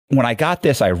when I got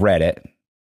this, I read it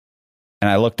and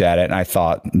I looked at it and I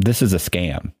thought, this is a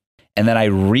scam. And then I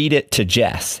read it to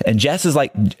Jess, and Jess is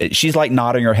like, she's like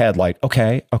nodding her head like,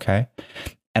 okay.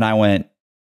 And I went,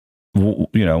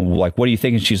 like, what do you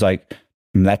think? And she's like,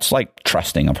 that's like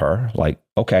trusting of her. Like,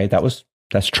 okay, that's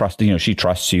trusting. She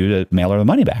trusts you to mail her the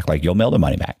money back. Like, you'll mail the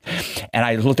money back. And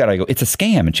I looked at it, I go, it's a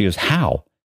scam. And she goes, how?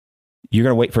 You're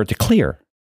going to wait for it to clear.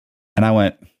 And I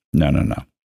went, no.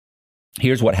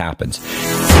 Here's what happens.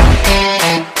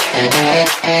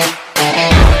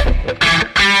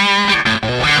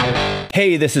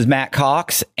 Hey, this is Matt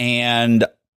Cox, and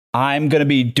I'm going to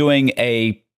be doing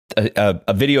a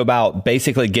video about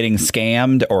basically getting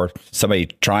scammed or somebody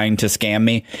trying to scam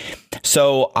me.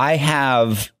 So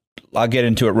I'll get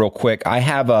into it real quick. I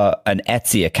have an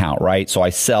Etsy account, right? So I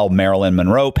sell Marilyn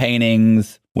Monroe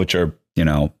paintings, which are,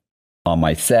 on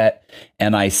my set,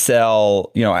 and I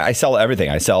sell everything.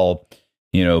 I sell,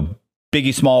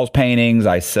 Biggie Smalls paintings.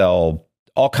 I sell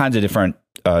all kinds of different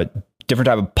type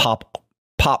of pop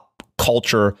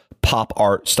culture, pop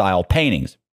art style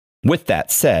paintings. With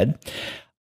that said,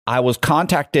 I was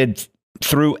contacted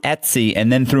through Etsy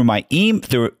and then through my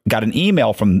got an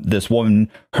email from this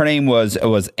woman. Her name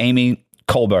was Amy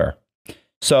Colbert.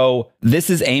 So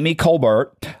this is Amy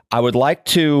Colbert. I would like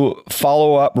to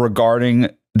follow up regarding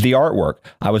the artwork.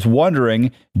 I was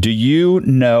wondering, do you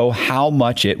know how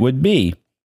much it would be?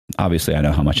 Obviously, I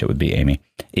know how much it would be, Amy.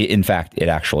 In fact, it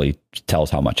actually tells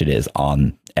how much it is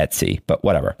on Etsy, but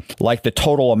whatever. Like the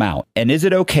total amount. And is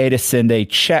it okay to send a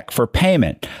check for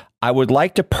payment? I would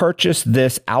like to purchase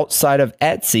this outside of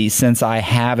Etsy since I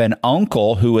have an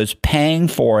uncle who is paying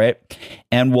for it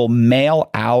and will mail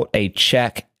out a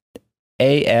check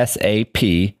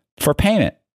ASAP for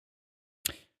payment.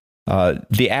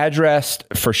 The address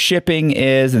for shipping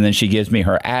is, and then she gives me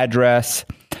her address.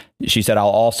 She said I'll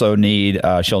also need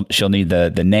she'll need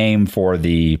the name for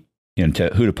the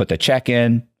who to put the check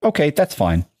in. Okay, that's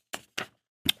fine.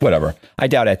 Whatever. I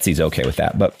doubt Etsy's okay with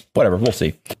that, but whatever. We'll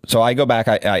see. So I go back.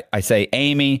 I say,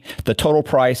 Amy, the total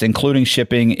price, including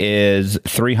shipping, is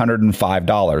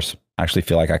 $305. I actually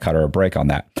feel like I cut her a break on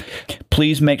that.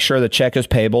 Please make sure the check is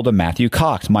payable to Matthew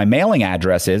Cox. My mailing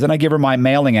address is, and I give her my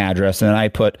mailing address, and I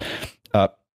put,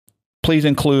 please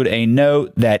include a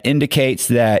note that indicates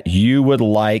that you would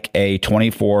like a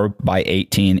 24 by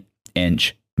 18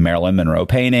 inch Marilyn Monroe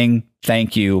painting.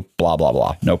 Thank you. Blah, blah,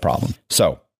 blah. No problem.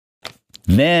 So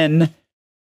then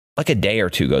like a day or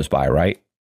two goes by, right?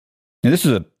 And this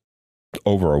is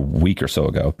over a week or so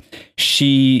ago.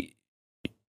 She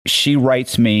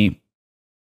writes me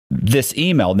this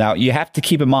email. Now, you have to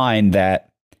keep in mind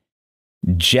that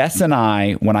Jess and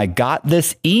I, when I got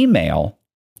this email,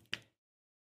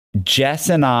 Jess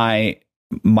and I,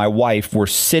 my wife, were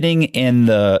sitting in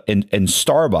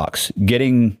Starbucks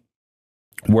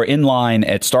we're in line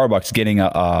at Starbucks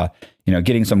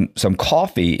getting some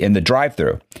coffee in the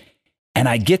drive-thru. And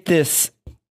I get this,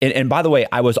 and by the way,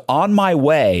 I was on my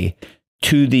way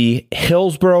to the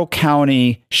Hillsborough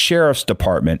County Sheriff's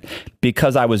Department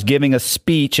because I was giving a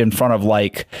speech in front of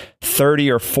like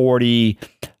 30 or 40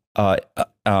 what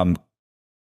are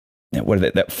they? What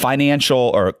do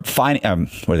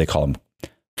they call them?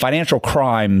 Financial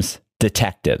crimes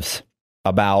detectives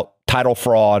about title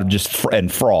fraud,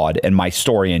 and fraud, and my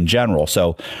story in general.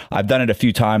 So I've done it a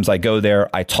few times. I go there,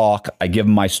 I talk, I give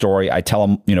them my story, I tell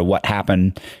them, what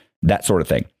happened, that sort of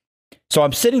thing. So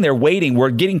I'm sitting there waiting. We're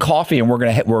getting coffee, and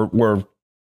we're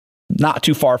not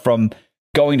too far from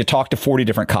going to talk to 40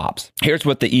 different cops. Here's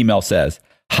what the email says.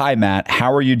 Hi, Matt.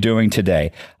 How are you doing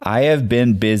today? I have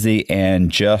been busy and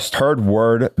just heard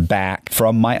word back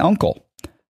from my uncle.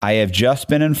 I have just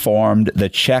been informed the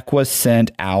check was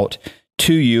sent out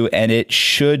to you and it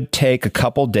should take a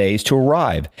couple days to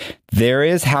arrive. There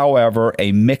is, however,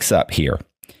 a mix-up here.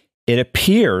 It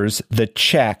appears the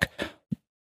check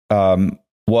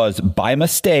was by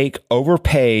mistake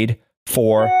overpaid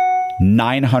for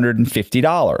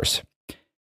 $950.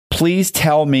 Please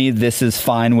tell me this is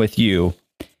fine with you.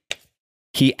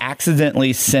 He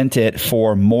accidentally sent it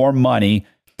for more money,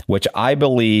 which I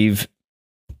believe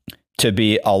to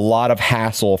be a lot of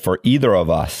hassle for either of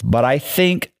us. But I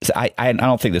think, I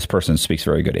don't think this person speaks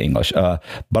very good English,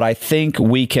 but I think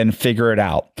we can figure it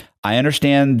out. I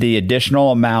understand the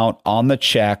additional amount on the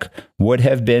check would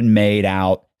have been made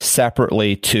out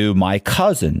separately to my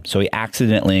cousin. So he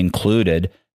accidentally included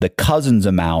the cousin's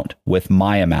amount with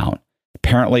my amount.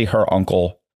 Apparently her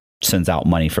uncle sends out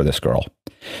money for this girl.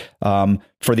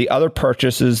 For the other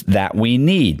purchases that we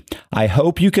need. I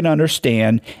hope you can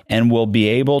understand and will be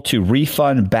able to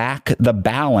refund back the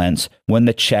balance when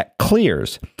the check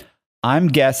clears. I'm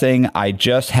guessing I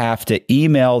just have to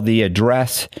email the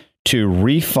address to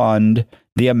refund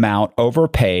the amount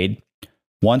overpaid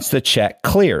once the check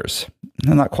clears.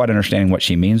 I'm not quite understanding what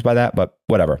she means by that, but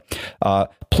whatever.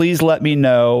 Please let me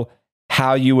know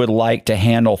how you would like to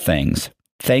handle things.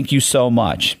 Thank you so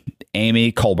much,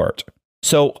 Amy Colbert.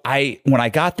 So when I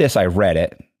got this, I read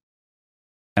it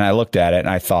and I looked at it and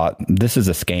I thought, this is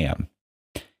a scam.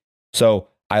 So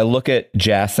I look at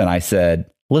Jess and I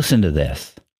said, listen to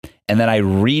this. And then I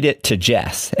read it to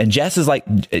Jess, and Jess is like,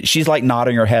 she's like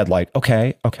nodding her head like,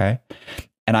 okay.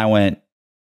 And I went,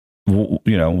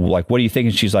 like, what do you think?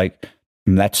 And she's like,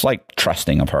 that's like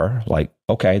trusting of her. Like,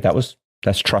 okay, that's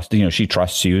trusting. She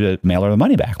trusts you to mail her the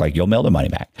money back. Like, you'll mail the money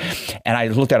back. And I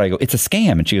looked at her, I go, it's a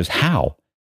scam. And she goes, how?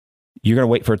 You're going to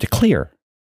wait for it to clear.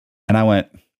 And I went,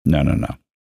 no.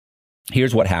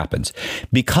 Here's what happens.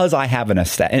 Because I have and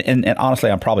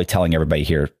honestly, I'm probably telling everybody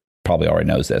here probably already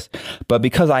knows this, but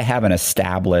because I have an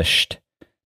established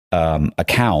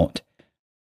account,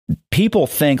 people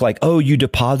think like, oh, you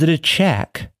deposited a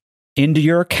check into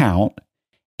your account,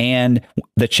 and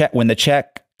when the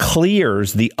check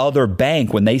clears, the other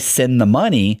bank, when they send the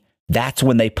money, that's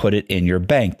when they put it in your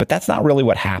bank. But that's not really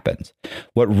what happens.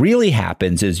 What really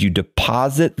happens is you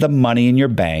deposit the money in your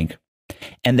bank,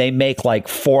 and they make like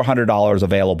 $400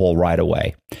 available right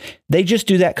away. They just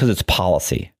do that because it's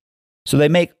policy. So they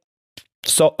make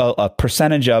a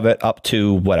percentage of it up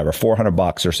to whatever,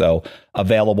 $400 or so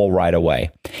available right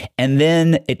away. And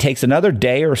then it takes another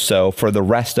day or so for the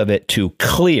rest of it to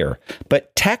clear.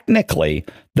 But technically,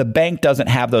 the bank doesn't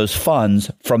have those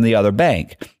funds from the other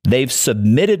bank. They've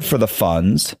submitted for the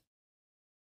funds,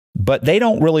 but they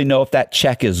don't really know if that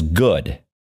check is good.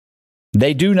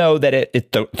 They do know that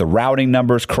the routing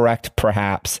number is correct,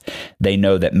 perhaps. They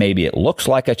know that maybe it looks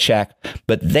like a check,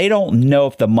 but they don't know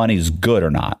if the money's good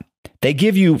or not. They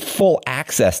give you full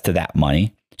access to that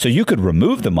money, so you could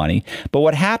remove the money. But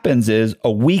what happens is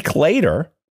a week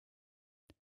later,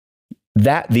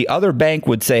 that the other bank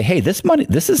would say, hey, this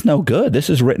is no good. This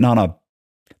is written on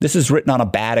a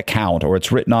bad account, or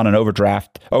it's written on an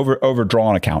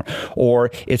overdrawn account, or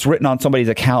it's written on somebody's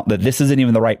account that this isn't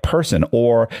even the right person,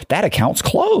 or that account's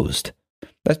closed.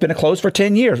 That's been closed for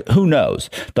 10 years. Who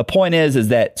knows? The point is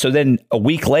that, so then a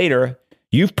week later,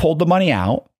 you've pulled the money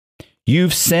out.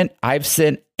 I've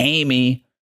sent Amy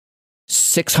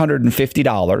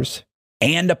 $650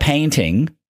 and a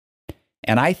painting.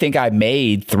 And I think I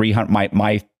made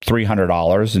my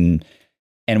 $300.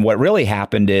 And what really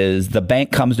happened is the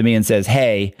bank comes to me and says,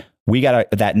 hey, we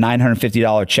got that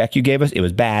 $950 check you gave us. It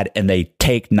was bad. And they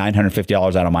take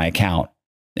 $950 out of my account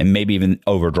and maybe even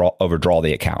overdraw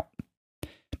the account.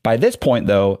 By this point,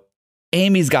 though,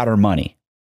 Amy's got her money.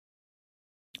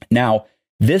 Now,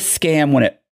 this scam, when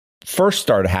it first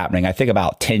started happening, I think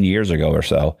about 10 years ago or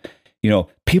so,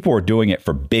 people were doing it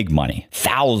for big money,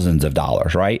 thousands of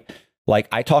dollars, right? Like,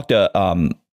 I talked to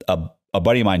a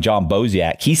buddy of mine, John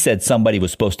Boziak. He said somebody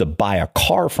was supposed to buy a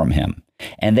car from him,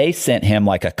 and they sent him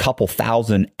like a couple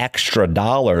thousand extra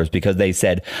dollars because they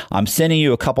said, I'm sending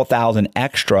you a couple thousand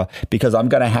extra because I'm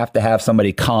going to have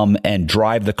somebody come and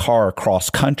drive the car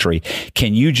across country.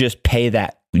 Can you just pay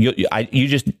that? You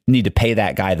just need to pay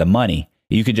that guy the money.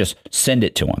 You could just send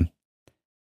it to him.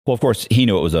 Well, of course, he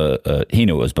knew it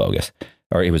was bogus,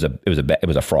 or it was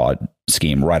a fraud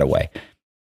scheme right away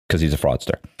because he's a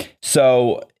fraudster.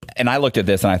 So, and I looked at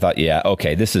this and I thought, yeah,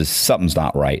 okay, something's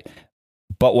not right.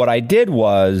 But what I did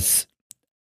was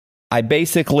I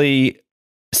basically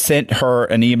sent her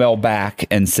an email back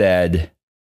and said,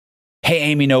 hey,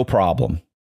 Amy, no problem.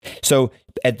 So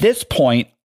at this point,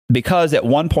 because at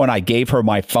one point I gave her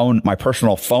my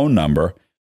personal phone number,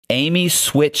 Amy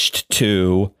switched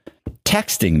to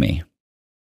texting me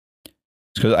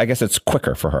because I guess it's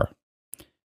quicker for her.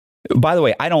 By the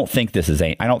way, I don't think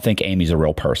Amy's a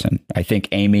real person. I think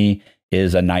Amy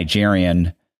is a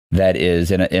Nigerian that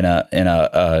is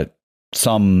in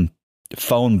some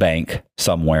phone bank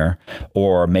somewhere,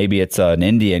 or maybe it's an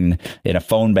Indian in a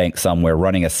phone bank somewhere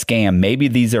running a scam. Maybe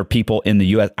these are people in the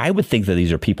U.S. I would think that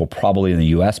these are people probably in the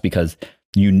U.S. because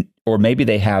or maybe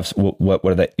they have what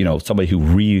are they? Somebody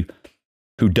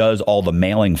who does all the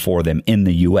mailing for them in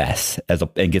the U.S.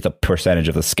 and gets a percentage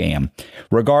of the scam.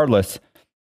 Regardless,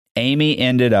 Amy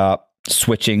ended up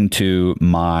switching to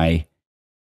my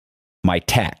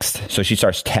text. So she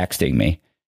starts texting me.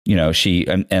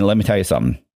 And let me tell you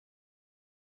something.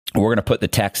 We're going to put the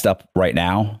text up right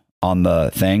now on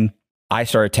the thing. I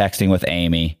started texting with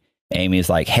Amy. Amy's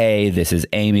like, hey, this is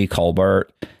Amy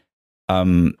Colbert.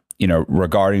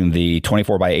 regarding the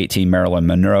 24 by 18 Marilyn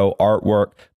Monroe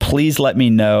artwork. Please let me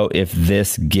know if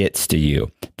this gets to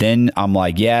you. Then I'm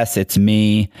like, yes, it's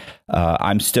me.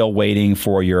 I'm still waiting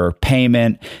for your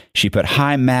payment. She put,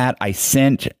 hi, Matt. I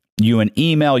sent you an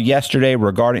email yesterday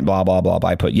regarding blah, blah, blah, blah.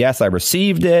 I put, yes, I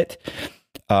received it.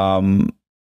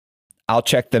 I'll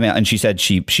check the mail. And she said,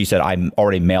 I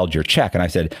already mailed your check. And I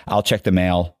said, I'll check the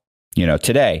mail,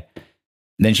 today.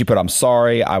 Then she put, I'm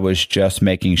sorry. I was just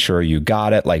making sure you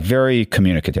got it. Like, very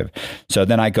communicative. So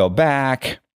then I go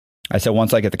back. I said,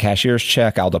 once I get the cashier's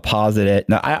check, I'll deposit it.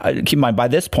 Now, I keep in mind, by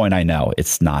this point, I know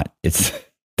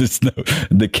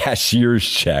the cashier's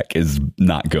check is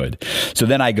not good. So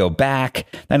then I go back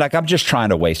and I'm just trying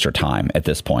to waste her time at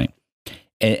this point.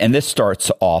 And this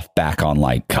starts off back on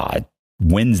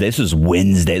Wednesday. This is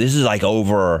Wednesday. This is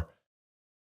over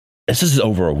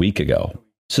a week ago.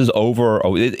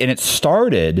 And it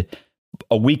started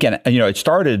a weekend. It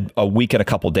started a week and a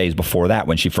couple of days before that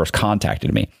when she first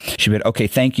contacted me. She said, okay,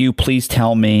 thank you. Please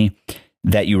tell me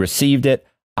that you received it.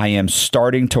 I am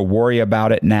starting to worry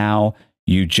about it now.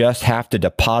 You just have to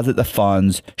deposit the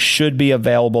funds. Should be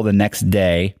available the next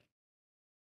day.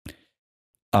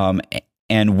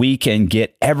 And we can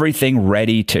get everything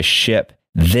ready to ship.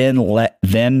 Then let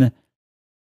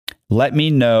me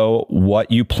know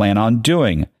what you plan on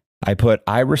doing.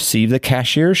 I received the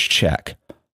cashier's check.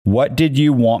 What did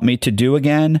you want me to do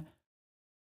again?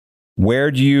 Where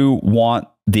do you want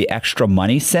the extra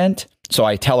money sent? So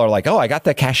I tell her I got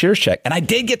the cashier's check. And I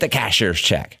did get the cashier's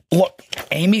check. Look,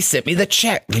 Amy sent me the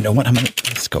check. You know what?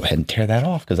 Let's go ahead and tear that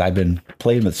off because I've been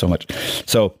playing with it so much.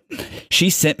 So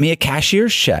she sent me a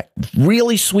cashier's check.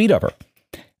 Really sweet of her.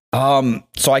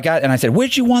 So I said,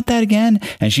 where'd you want that again?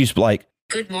 And she's like,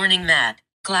 good morning, Matt.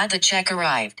 Glad the check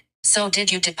arrived. So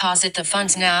did you deposit the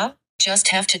funds now? Just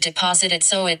have to deposit it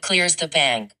so it clears the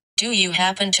bank. Do you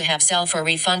happen to have Zelle for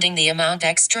refunding the amount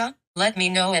extra? Let me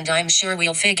know and I'm sure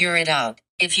we'll figure it out.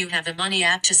 If you have a money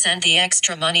app to send the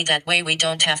extra money, that way we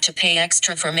don't have to pay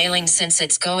extra for mailing since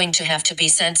it's going to have to be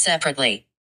sent separately.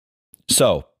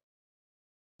 So,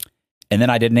 and then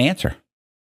I didn't answer.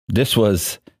 This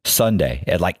was Sunday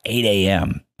at 8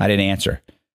 a.m. I didn't answer.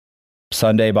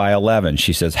 Sunday by 11,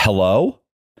 she says, hello.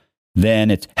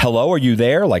 Then it's, hello, are you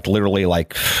there? Literally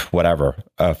whatever.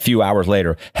 A few hours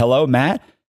later, hello, Matt.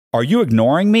 Are you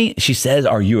ignoring me? She says,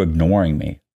 are you ignoring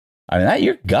me? I mean,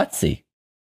 you're gutsy.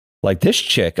 This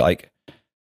chick,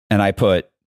 and I put,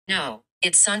 no,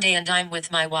 it's Sunday and I'm with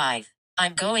my wife.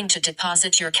 I'm going to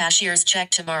deposit your cashier's check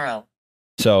tomorrow.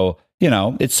 So,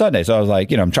 it's Sunday. So I was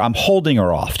like, I'm holding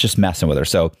her off, just messing with her.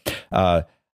 So I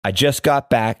just got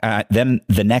back. Then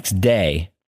the next day,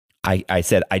 I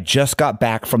said, I just got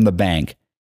back from the bank.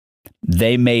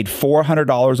 They made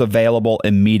 $400 available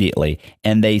immediately,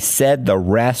 and they said the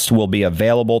rest will be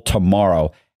available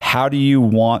tomorrow. How do you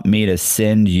want me to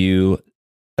send you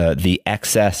the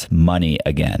excess money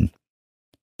again?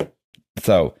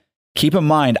 So keep in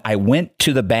mind, I went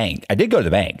to the bank. I did go to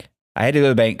the bank. I had to go to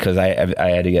the bank because I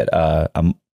had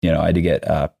to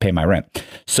get pay my rent.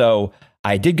 So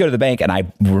I did go to the bank, and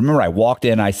I remember I walked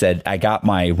in. I said, I got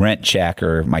my rent check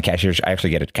or my cashier's. I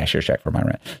actually get a cashier's check for my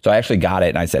rent. So I actually got it,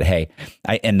 and I said, hey,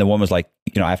 and the woman was like,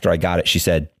 after I got it, she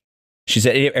said,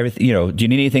 everything, do you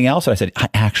need anything else? And I said, I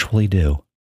actually do.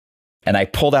 And I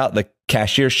pulled out the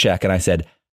cashier's check, and I said,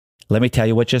 let me tell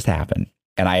you what just happened.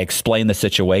 And I explained the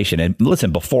situation. And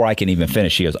listen, before I can even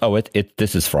finish, she goes, oh,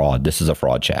 this is fraud. This is a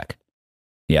fraud check.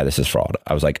 Yeah, this is fraud.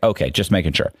 I was like, okay, just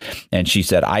making sure. And she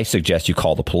said, I suggest you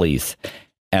call the police.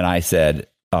 And I said,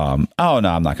 oh, no,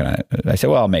 I'm not going to. I said,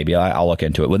 well, maybe I'll look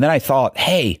into it. Well, then I thought,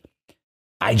 hey,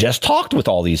 I just talked with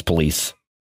all these police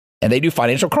and they do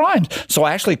financial crimes. So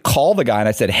I actually called the guy and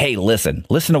I said, hey, listen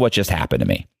to what just happened to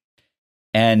me.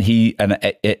 And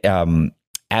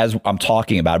as I'm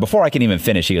talking about it, before I can even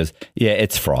finish, he goes, yeah,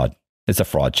 it's fraud. It's a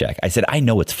fraud check. I said, I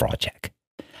know it's fraud check.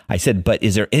 I said, but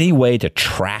is there any way to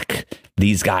track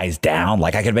these guys down?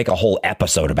 I could make a whole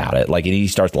episode about it. And he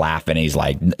starts laughing. He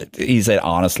said,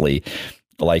 honestly,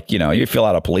 you fill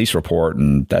out a police report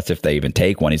and that's if they even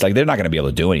take one. He's like, they're not going to be able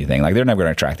to do anything. They're never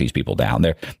going to track these people down.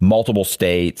 They're multiple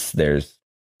states. They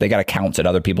got accounts in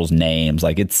other people's names.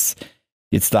 It's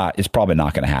probably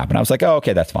not going to happen. I was like, oh,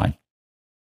 okay, that's fine.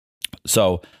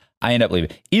 So I end up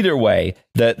leaving. Either way,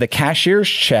 the cashier's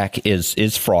check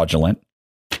is fraudulent.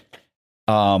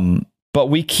 But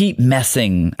we keep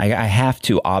messing. I have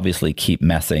to obviously keep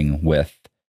messing with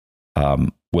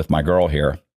my girl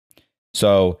here.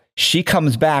 So she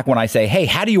comes back when I say, hey,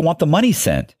 how do you want the money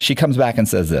sent? She comes back and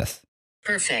says this.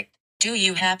 Perfect. Do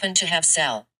you happen to have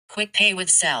Zelle, Quick Pay with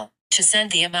Zelle, to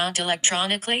send the amount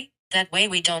electronically? That way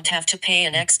we don't have to pay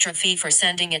an extra fee for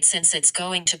sending it since it's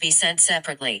going to be sent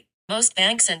separately. Most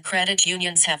banks and credit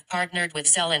unions have partnered with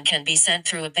Zelle and can be sent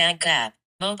through a bank app.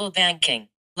 Mobile banking.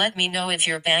 Let me know if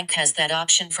your bank has that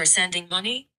option for sending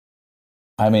money.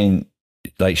 I mean,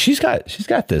 like she's got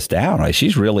this down. Like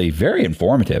she's really very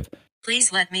informative.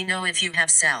 Please let me know if you have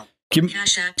Zelle.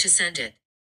 Cash App to send it.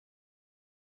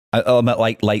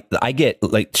 I get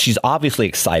like she's obviously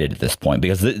excited at this point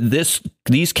because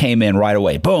these came in right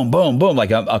away. Boom, boom, boom.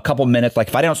 Like a couple minutes. Like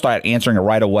if I don't start answering it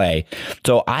right away.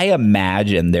 So I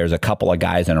imagine there's a couple of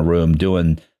guys in a room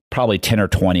doing probably 10 or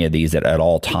 20 of these at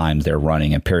all times they're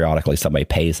running, and periodically somebody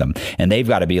pays them and they've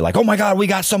got to be like, oh my God, we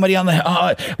got somebody on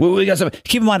the, we got some.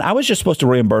 Keep in mind, I was just supposed to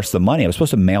reimburse the money. I was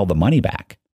supposed to mail the money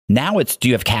back. Now it's, do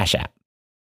you have Cash App?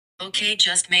 Okay,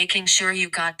 just making sure you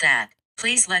got that.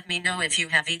 Please let me know if you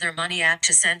have either Money App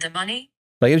to send the money.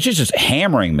 Like it was just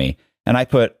hammering me. And I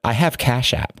put, I have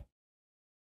Cash App.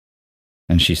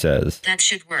 And she says, that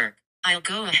should work. I'll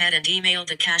go ahead and email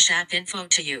the Cash App info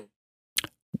to you.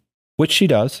 Which she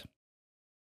does.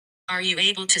 Are you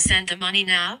able to send the money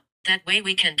now? That way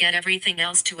we can get everything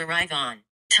else to arrive on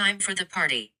time for the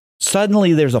party.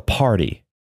 Suddenly there's a party.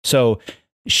 So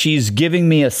she's giving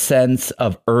me a sense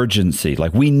of urgency.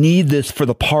 Like we need this for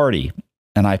the party.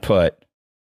 And I put,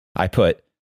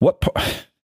 what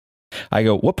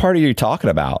party are you talking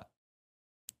about?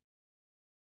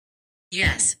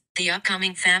 Yes, the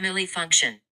upcoming family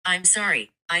function. I'm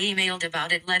sorry, I emailed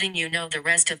about it letting you know the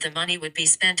rest of the money would be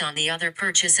spent on the other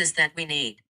purchases that we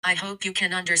need. I hope you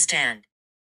can understand.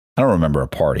 I don't remember a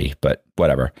party, but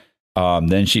whatever.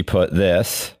 Then she put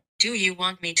this. Do you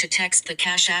want me to text the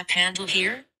Cash App handle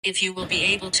here? If you will be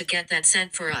able to get that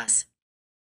sent for us.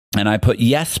 And I put,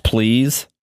 yes, please.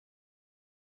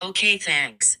 Okay,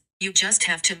 thanks. You just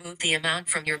have to move the amount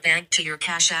from your bank to your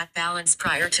Cash App balance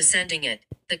prior to sending it.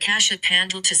 The Cash App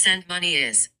handle to send money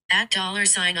is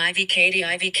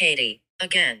 @$IVKatie.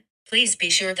 Again, please be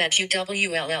sure that you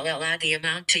WLLL add the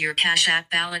amount to your Cash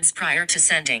App balance prior to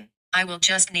sending. I will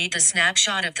just need the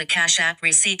snapshot of the Cash App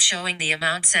receipt showing the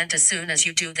amount sent as soon as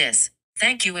you do this.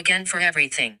 Thank you again for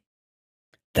everything.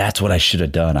 That's what I should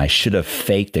have done. I should have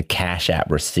faked a Cash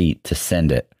App receipt to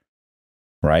send it.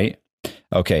 Right?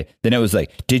 Okay. Then it was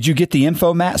like, did you get the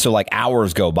info, Matt? So like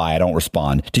hours go by. I don't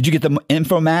respond. Did you get the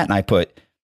info, Matt? And I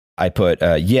put,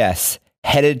 yes,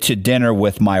 headed to dinner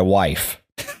with my wife.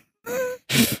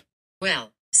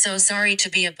 Well, so sorry to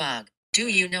be a bug. Do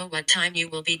you know what time you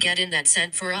will be getting that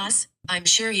sent for us? I'm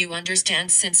sure you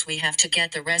understand since we have to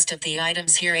get the rest of the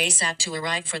items here ASAP to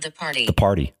arrive for the party. The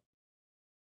party.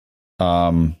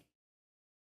 I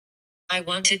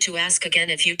wanted to ask again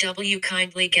if you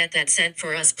kindly get that sent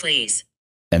for us, please.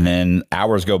 And then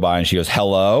hours go by and she goes,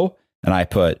 hello. And I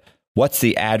put, what's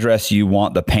the address you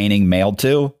want the painting mailed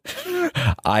to?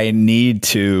 I need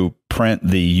to print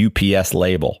the UPS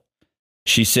label.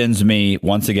 She sends me,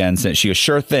 once again, she goes,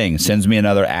 sure thing, sends me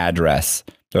another address,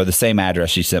 or the same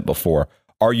address she sent before.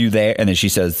 Are you there? And then she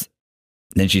says,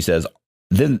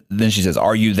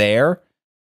 are you there?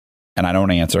 And I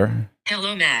don't answer.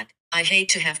 Hello, Matt. I hate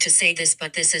to have to say this,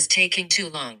 but this is taking too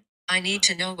long. I need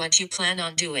to know what you plan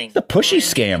on doing. The pushy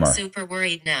scammer. I'm super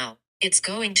worried now. It's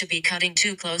going to be cutting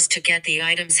too close to get the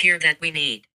items here that we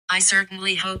need. I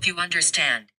certainly hope you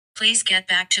understand. Please get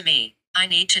back to me. I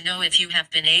need to know if you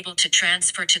have been able to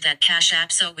transfer to that Cash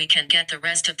App so we can get the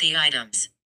rest of the items.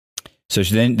 So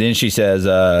then she says,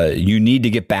 you need to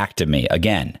get back to me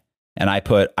again. And I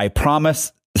put, I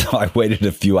promise. So I waited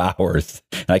a few hours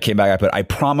and I came back. I put, I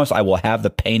promise I will have the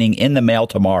painting in the mail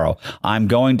tomorrow. I'm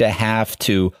going to have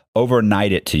to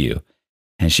overnight it to you.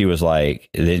 And she was like,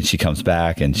 then she comes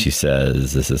back and she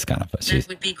says, this is kind of, that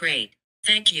would be great.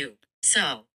 Thank you.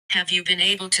 So have you been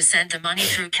able to send the money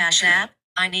through Cash App?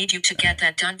 I need you to get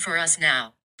that done for us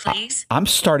now, please. I'm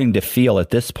starting to feel at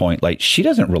this point like she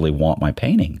doesn't really want my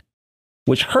painting,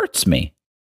 which hurts me.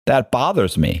 That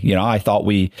bothers me. You know, I thought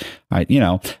we had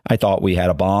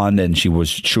a bond and she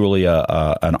was truly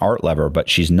an art lover, but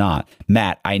she's not.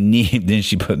 Matt, then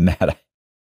she put Matt,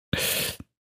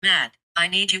 I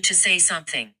need you to say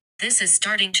something. This is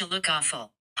starting to look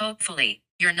awful. Hopefully,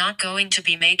 you're not going to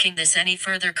be making this any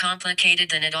further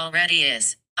complicated than it already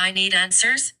is. I need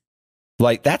answers.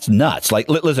 Like, that's nuts. Like,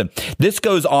 listen, this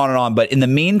goes on and on. But in the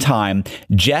meantime,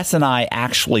 Jess and I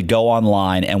actually go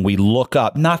online and we look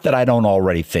up, not that I don't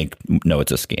already think, no,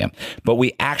 it's a scam, but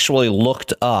we actually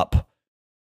looked up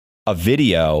a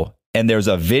video and there's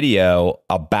a video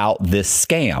about this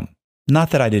scam.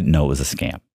 Not that I didn't know it was a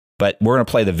scam, but we're going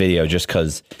to play the video just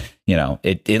because, you know,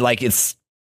 it's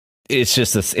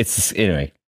just this, it's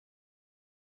anyway.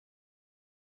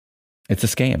 It's a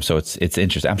scam. So it's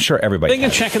interesting. I'm sure everybody. Getting a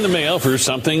check in the mail for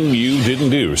something you didn't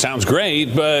do. Sounds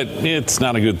great, but it's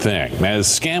not a good thing. As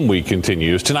Scam Week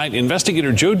continues, tonight,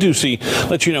 investigator Joe Ducey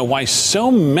lets you know why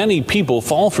so many people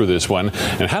fall for this one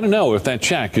and how to know if that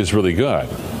check is really good.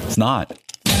 It's not.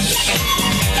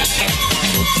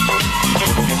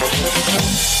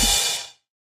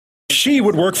 She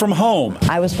would work from home.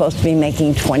 I was supposed to be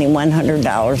making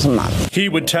 $2,100 a month. He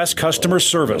would test customer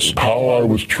service. How I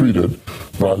was treated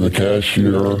by the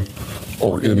cashier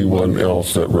or anyone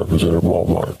else that represented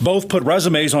Walmart. Both put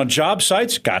resumes on job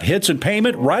sites, got hits and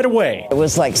payment right away. It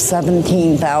was like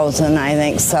 $17,000, I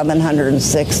think,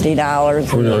 $760.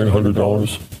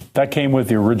 $2,900. That came with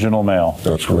the original mail.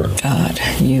 That's correct. God,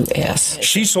 U.S.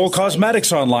 She sold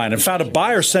cosmetics online and found a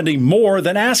buyer sending more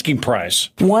than asking price.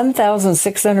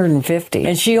 $1,650,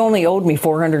 and she only owed me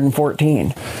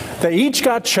 $414. They each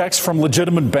got checks from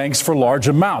legitimate banks for large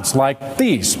amounts, like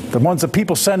these, the ones that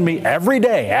people send me every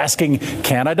day asking,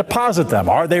 can I deposit them?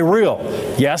 Are they real?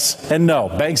 Yes and no.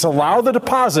 Banks allow the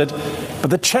deposit, but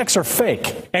the checks are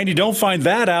fake. And you don't find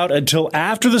that out until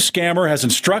after the scammer has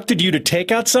instructed you to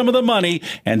take out some of the money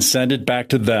and send it back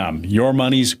to them. Your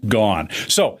money's gone.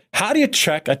 So how do you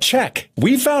check a check?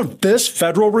 We found this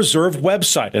Federal Reserve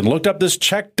website and looked up this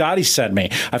check Dottie sent me.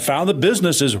 I found the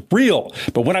business is real,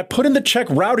 but when I put in the check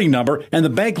routing number and the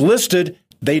bank listed,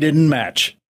 they didn't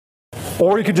match.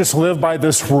 Or you could just live by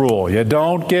this rule. You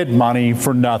don't get money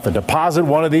for nothing. Deposit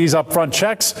one of these upfront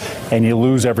checks and you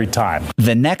lose every time.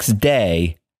 The next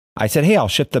day, I said, hey, I'll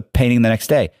ship the painting the next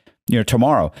day,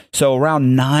 tomorrow. So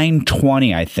around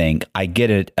 9:20, I think, I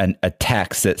get a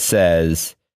text that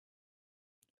says,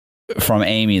 from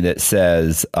Amy, that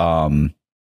says, oh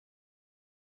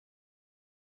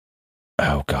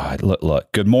God,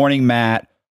 look, good morning, Matt.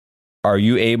 Are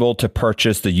you able to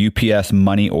purchase the UPS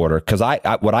money order? Because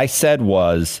what I said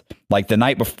was, like, the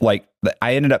night before,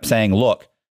 I ended up saying, look,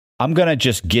 I'm going to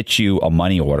just get you a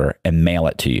money order and mail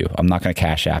it to you. I'm not going to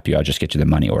Cash App you. I'll just get you the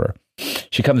money order.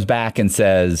 She comes back and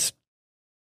says,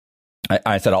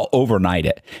 I said, I'll overnight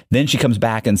it. Then she comes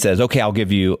back and says, okay, I'll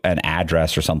give you an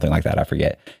address or something like that. I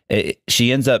forget.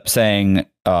 She ends up saying,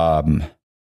 are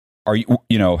you,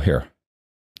 here,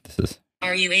 this is.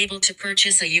 Are you able to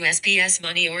purchase a USPS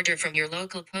money order from your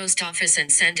local post office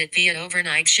and send it via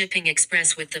overnight shipping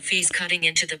express with the fees cutting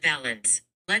into the balance?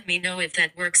 Let me know if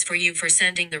that works for you for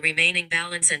sending the remaining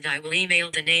balance and I will email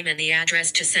the name and the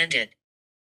address to send it.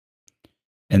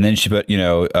 And then she put,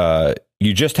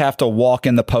 you just have to walk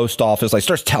in the post office. Like,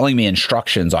 starts telling me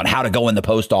instructions on how to go in the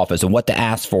post office and what to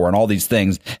ask for and all these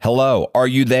things. Hello, are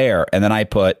you there? And then I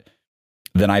put,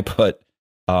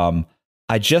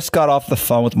 I just got off the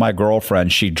phone with my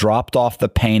girlfriend. She dropped off the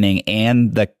painting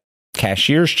and the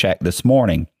cashier's check this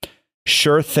morning.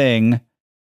 Sure thing.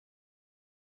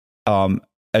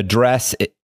 Address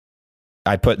it.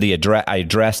 I put the address, I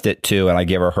addressed it to, and I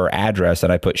gave her address,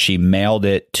 and I put, she mailed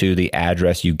it to the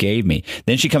address you gave me.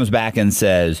 Then she comes back and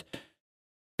says,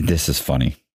 this is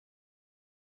funny.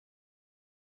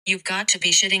 You've got to be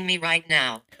shitting me right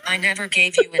now. I never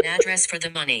gave you an address for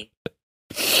the money.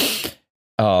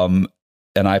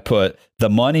 And I put, the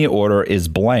money order is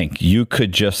blank. You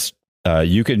can just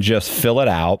fill it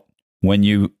out when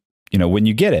you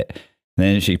get it. And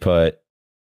then she put,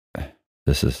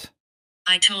 this is.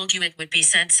 I told you it would be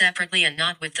sent separately and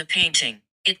not with the painting.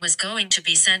 It was going to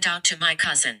be sent out to my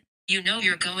cousin. You know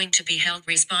you're going to be held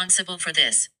responsible for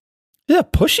this. Yeah,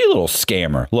 pushy little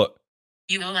scammer. Look.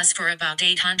 You owe us for about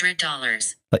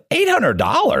 $800. Like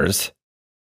 $800?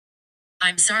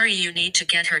 I'm sorry, you need to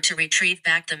get her to retrieve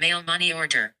back the mail money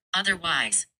order.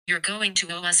 Otherwise, you're going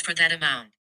to owe us for that amount.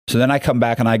 So then I come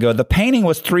back and I go, the painting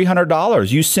was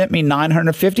 $300. You sent me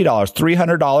 $950.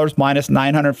 $300 minus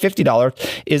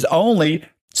 $950 is only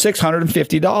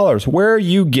 $650. Where are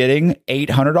you getting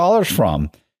 $800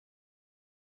 from?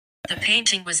 The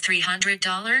painting was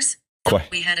 $300?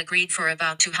 We had agreed for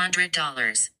about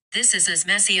 $200. This is as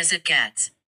messy as it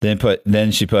gets.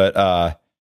 Then she put,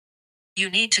 you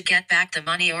need to get back the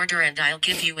money order and I'll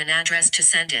give you an address to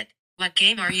send it. What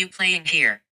game are you playing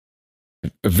here?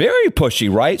 Very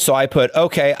pushy, right? So I put,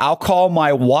 okay, I'll call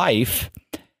my wife.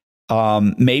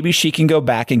 Maybe she can go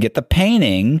back and get the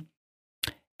painting.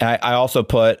 I also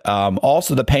put,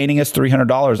 also the painting is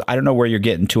 $300. I don't know where you're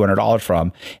getting $200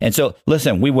 from. And so,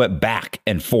 listen, we went back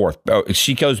and forth.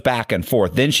 She goes back and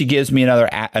forth. Then she gives me another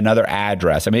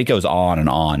address. I mean, it goes on and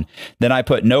on. Then I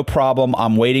put, no problem.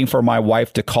 I'm waiting for my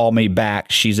wife to call me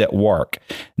back. She's at work.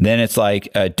 Then it's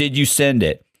like, did you send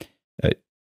it?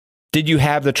 Did you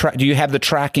have do you have the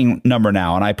tracking number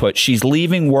now? And I put, she's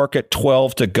leaving work at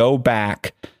 12 to go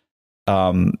back,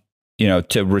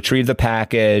 to retrieve the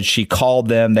package. She called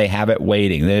them. They have it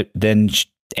waiting. Then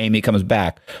Amy comes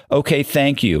back. Okay,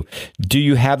 thank you. Do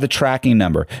you have the tracking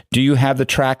number? Do you have the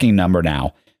tracking number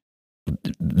now?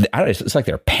 It's like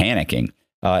they're panicking.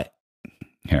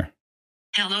 Here.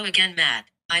 Hello again, Matt.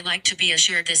 I'd like to be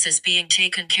assured this is being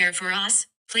taken care for us.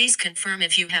 Please confirm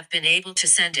if you have been able to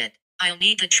send it. I'll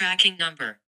need the tracking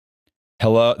number.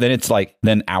 Hello.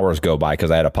 Then hours go by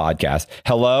because I had a podcast.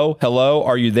 Hello.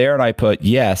 Are you there? And I put,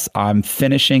 yes, I'm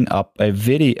finishing up a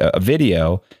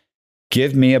video.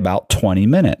 Give me about 20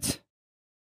 minutes.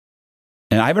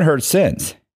 And I haven't heard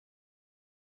since.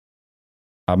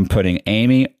 I'm putting,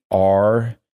 Amy,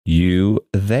 are you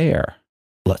there?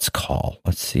 Let's call.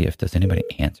 Let's see if does anybody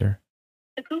answer.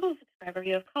 The Google subscriber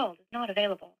you have called is not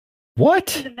available.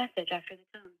 What? Leave a message after the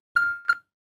tone.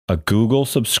 A Google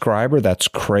subscriber? That's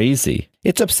crazy.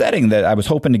 It's upsetting that I was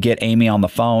hoping to get Amy on the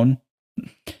phone.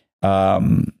 I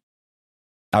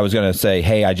was going to say,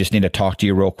 hey, I just need to talk to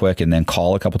you real quick and then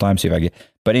call a couple times, see if I get.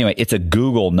 But anyway, it's a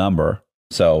Google number.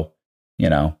 So,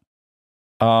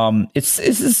 this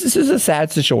is a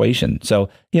sad situation. So,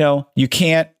 you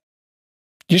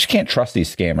just can't trust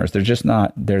these scammers. They're just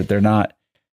not, they're not,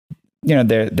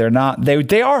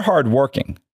 they are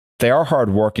hardworking. They are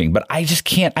hardworking, but I just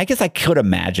can't. I guess I could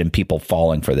imagine people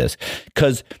falling for this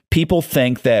because people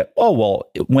think that,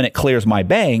 when it clears my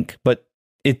bank, but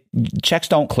checks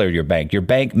don't clear your bank. Your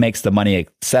bank makes the money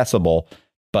accessible,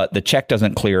 but the check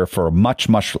doesn't clear for much,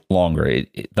 much longer.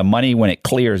 The money, when it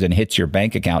clears and hits your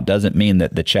bank account, doesn't mean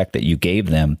that the check that you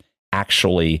gave them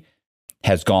actually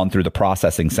has gone through the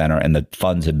processing center and the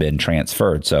funds have been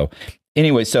transferred. So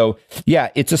anyway, it's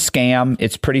a scam.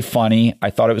 It's pretty funny.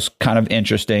 I thought it was kind of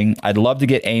interesting. I'd love to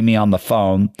get Amy on the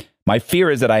phone. My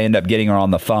fear is that I end up getting her on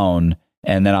the phone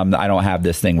and then I don't have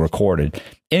this thing recorded.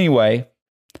 Anyway,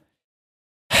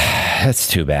 that's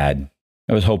too bad.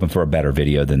 I was hoping for a better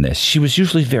video than this. She was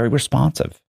usually very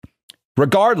responsive.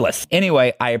 Regardless.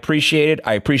 Anyway, I appreciate it.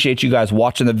 I appreciate you guys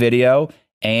watching the video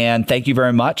and thank you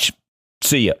very much.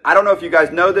 See ya. I don't know if you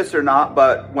guys know this or not,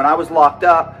 but when I was locked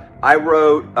up, I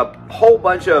wrote a whole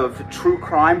bunch of true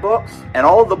crime books, and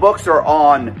all of the books are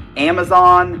on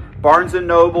Amazon, Barnes &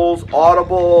 Nobles,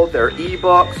 Audible, they're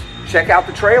ebooks. Check out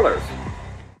the trailers.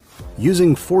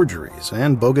 Using forgeries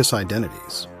and bogus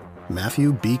identities,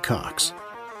 Matthew B. Cox,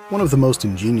 one of the most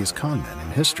ingenious con men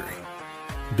in history,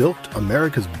 built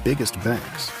America's biggest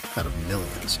banks out of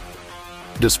millions.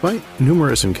 Despite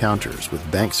numerous encounters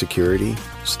with bank security,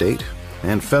 state,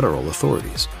 and federal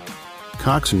authorities,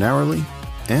 Cox narrowly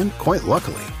and quite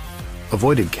luckily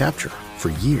avoided capture for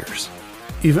years.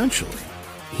 Eventually,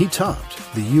 he topped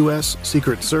the U.S.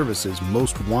 Secret Service's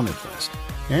most wanted list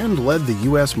and led the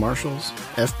U.S. Marshals,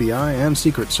 FBI, and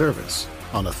Secret Service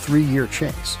on a 3-year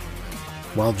chase,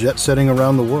 while jet-setting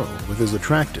around the world with his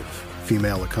attractive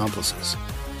female accomplices.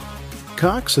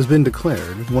 Cox has been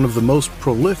declared one of the most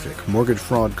prolific mortgage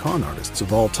fraud con artists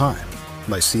of all time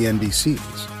by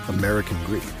CNBC's American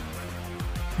Greed.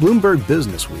 Bloomberg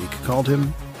Businessweek called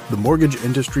him the mortgage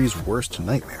industry's worst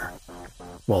nightmare,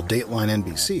 while Dateline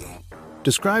NBC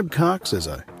described Cox as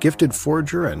a gifted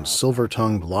forger and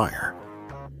silver-tongued liar.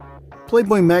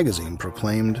 Playboy magazine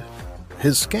proclaimed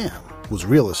his scam was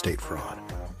real estate fraud,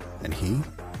 and he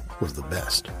was the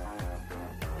best.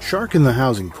 Shark in the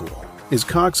Housing Pool is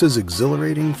Cox's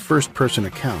exhilarating first-person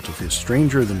account of his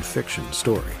stranger-than-fiction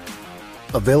story.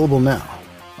 Available now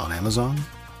on Amazon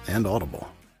and Audible.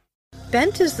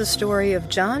 Bent is the story of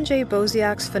John J.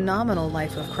 Boziak's phenomenal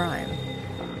life of crime.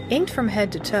 Inked from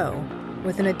head to toe,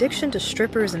 with an addiction to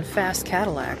strippers and fast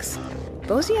Cadillacs,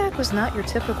 Boziak was not your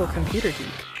typical computer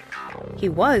geek. He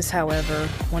was, however,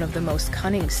 one of the most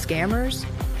cunning scammers,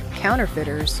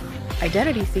 counterfeiters,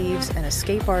 identity thieves, and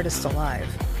escape artists alive,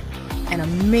 and a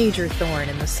major thorn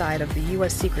in the side of the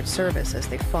U.S. Secret Service as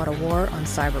they fought a war on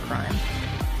cybercrime.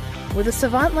 With a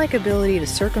savant-like ability to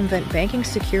circumvent banking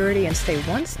security and stay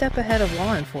one step ahead of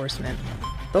law enforcement,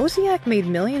 Boziak made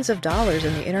millions of dollars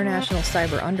in the international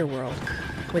cyber underworld,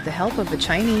 with the help of the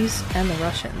Chinese and the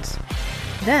Russians.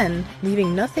 Then,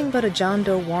 leaving nothing but a John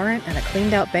Doe warrant and a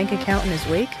cleaned-out bank account in his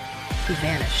wake, he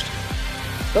vanished.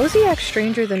 Boziak's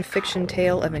stranger-than-fiction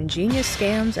tale of ingenious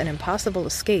scams and impossible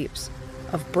escapes,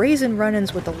 of brazen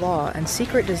run-ins with the law and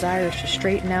secret desires to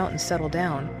straighten out and settle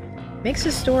down, makes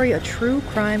his story a true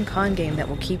crime con game that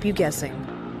will keep you guessing.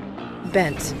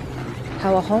 Bent: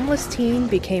 How a Homeless Teen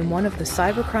Became One of the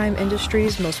Cybercrime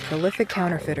Industry's Most Prolific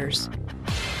Counterfeiters.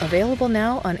 Available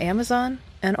now on Amazon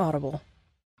and Audible.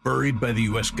 Buried by the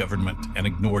U.S. government and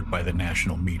ignored by the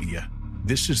national media,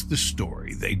 this is the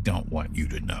story they don't want you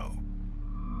to know.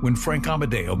 When Frank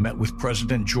Amadeo met with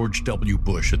President George W.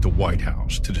 Bush at the White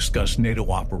House to discuss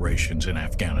NATO operations in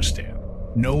Afghanistan,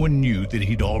 no one knew that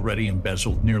he'd already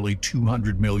embezzled nearly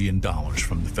 $200 million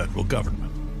from the federal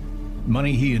government,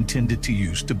 money he intended to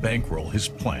use to bankroll his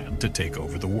plan to take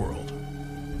over the world.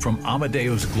 From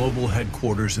Amadeo's global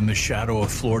headquarters in the shadow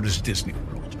of Florida's Disney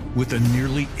World, with a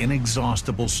nearly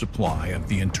inexhaustible supply of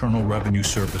the Internal Revenue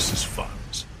Service's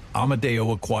funds,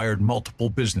 Amadeo acquired multiple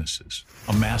businesses,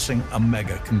 amassing a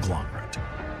mega conglomerate.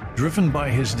 Driven by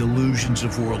his delusions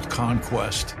of world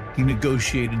conquest, he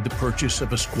negotiated the purchase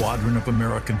of a squadron of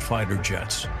American fighter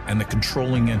jets and the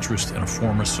controlling interest in a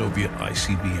former Soviet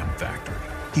ICBM factory.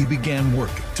 He began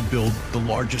working to build the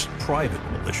largest private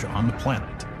militia on the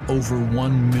planet, over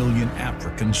 1 million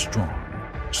Africans strong.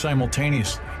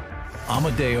 Simultaneously,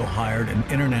 Amadeo hired an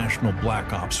international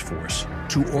black ops force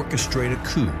to orchestrate a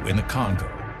coup in the Congo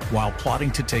while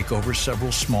plotting to take over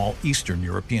several small Eastern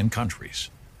European countries.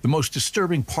 The most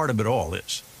disturbing part of it all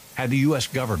is, had the U.S.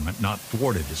 government not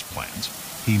thwarted his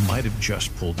plans, he might have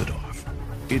just pulled it off.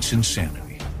 It's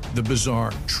insanity, the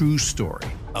bizarre, true story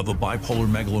of a bipolar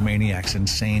megalomaniac's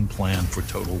insane plan for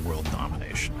total world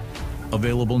domination.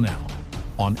 Available now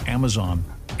on Amazon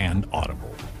and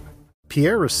Audible.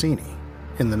 Pierre Rossini,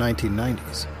 in the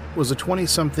 1990s, was a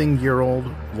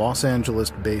 20-something-year-old Los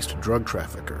Angeles-based drug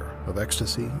trafficker of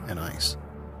ecstasy and ice.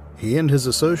 He and his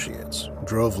associates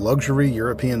drove luxury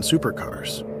European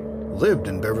supercars, lived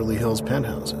in Beverly Hills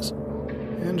penthouses,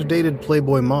 and dated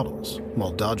Playboy models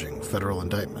while dodging federal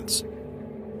indictments.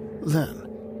 Then,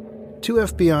 2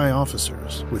 FBI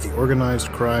officers with the Organized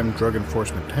Crime Drug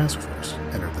Enforcement Task Force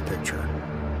entered the picture.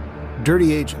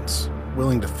 Dirty agents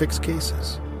willing to fix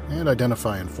cases and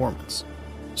identify informants.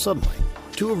 Suddenly,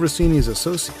 2 of Rossini's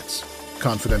associates,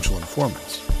 confidential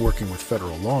informants working with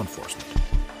federal law enforcement,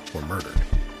 were murdered.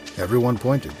 Everyone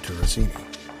pointed to Rossini.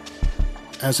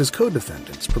 As his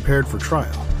co-defendants prepared for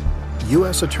trial,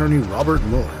 U.S. Attorney Robert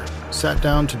Mueller sat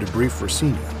down to debrief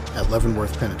Rossini at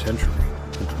Leavenworth Penitentiary,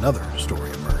 and another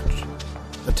story emerged.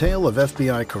 A tale of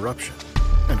FBI corruption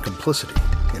and complicity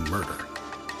in murder.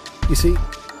 You see,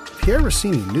 Pierre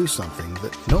Rossini knew something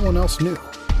that no one else knew.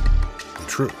 The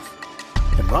truth.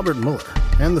 And Robert Mueller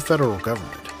and the federal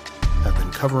government have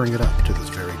been covering it up to this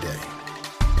very day.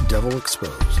 Devil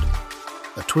Exposed.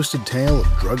 A twisted tale of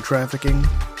drug trafficking,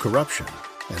 corruption,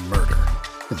 and murder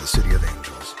in the City of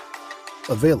Angels.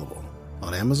 Available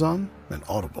on Amazon and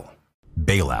Audible.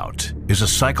 Bailout is a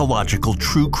psychological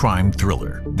true crime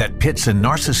thriller that pits a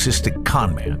narcissistic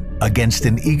conman against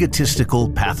an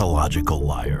egotistical, pathological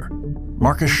liar.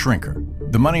 Marcus Schrinker,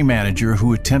 the money manager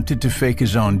who attempted to fake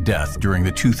his own death during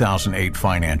the 2008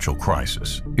 financial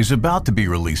crisis, is about to be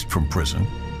released from prison,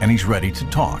 and he's ready to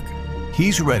talk.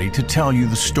 He's ready to tell you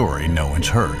the story no one's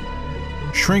heard.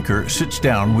 Schrinker sits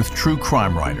down with true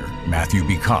crime writer Matthew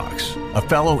B. Cox, a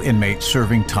fellow inmate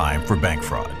serving time for bank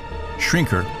fraud.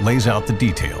 Schrinker lays out the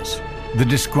details, the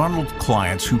disgruntled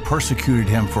clients who persecuted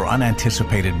him for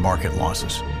unanticipated market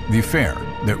losses, the affair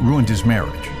that ruined his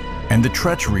marriage, and the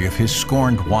treachery of his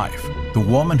scorned wife, the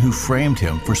woman who framed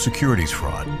him for securities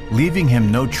fraud, leaving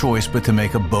him no choice but to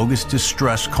make a bogus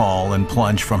distress call and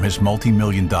plunge from his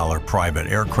multi-million-dollar private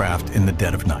aircraft in the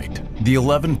dead of night. The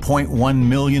 $11.1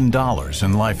 million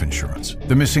in life insurance,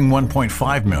 the missing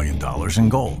 $1.5 million in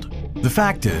gold. The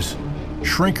fact is,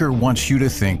 Schrinker wants you to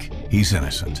think he's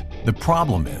innocent. The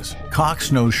problem is,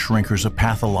 Cox knows Schrinker's a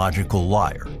pathological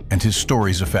liar, and his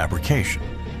story's a fabrication.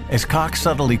 As Cox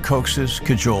subtly coaxes,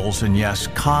 cajoles, and yes,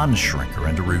 cons Schrinker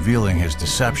into revealing his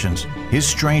deceptions, his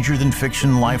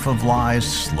stranger-than-fiction life of lies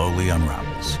slowly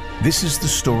unravels. This is the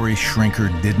story Schrinker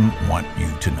didn't want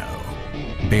you to know.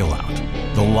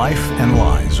 Bailout: The Life and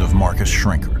Lies of Marcus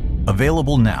Schrinker.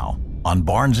 Available now on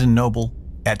Barnes & Noble,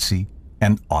 Etsy,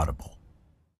 and Audible.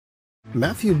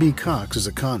 Matthew B. Cox is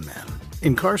a con man,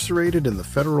 incarcerated in the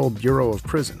Federal Bureau of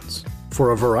Prisons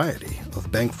for a variety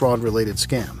of bank fraud-related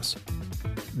scams.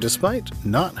 Despite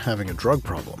not having a drug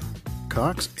problem,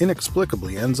 Cox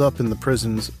inexplicably ends up in the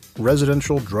prison's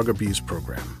residential drug abuse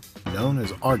program, known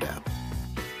as RDAP.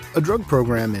 A drug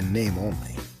program in name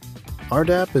only.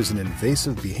 RDAP is an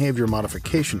invasive behavior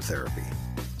modification therapy,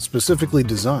 specifically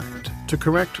designed to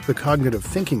correct the cognitive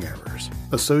thinking errors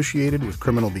associated with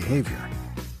criminal behavior.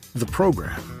 The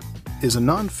program is a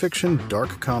non-fiction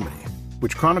dark comedy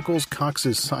which chronicles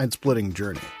Cox's side-splitting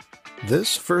journey.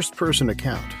 This first-person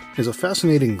account is a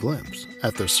fascinating glimpse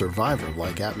at the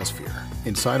Survivor-like atmosphere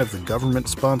inside of the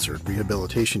government-sponsored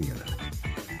rehabilitation unit.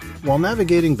 While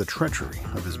navigating the treachery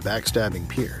of his backstabbing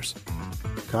peers,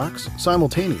 Cox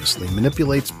simultaneously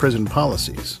manipulates prison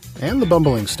policies and the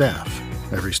bumbling staff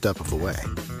every step of the way.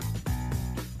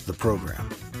 The program.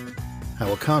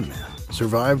 How a Conman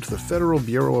Survived the Federal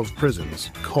Bureau of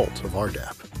Prisons' Cult of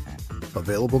RDAP.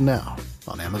 Available now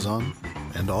on Amazon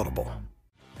and Audible.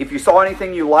 If you saw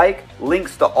anything you like,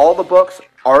 links to all the books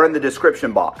are in the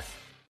description box.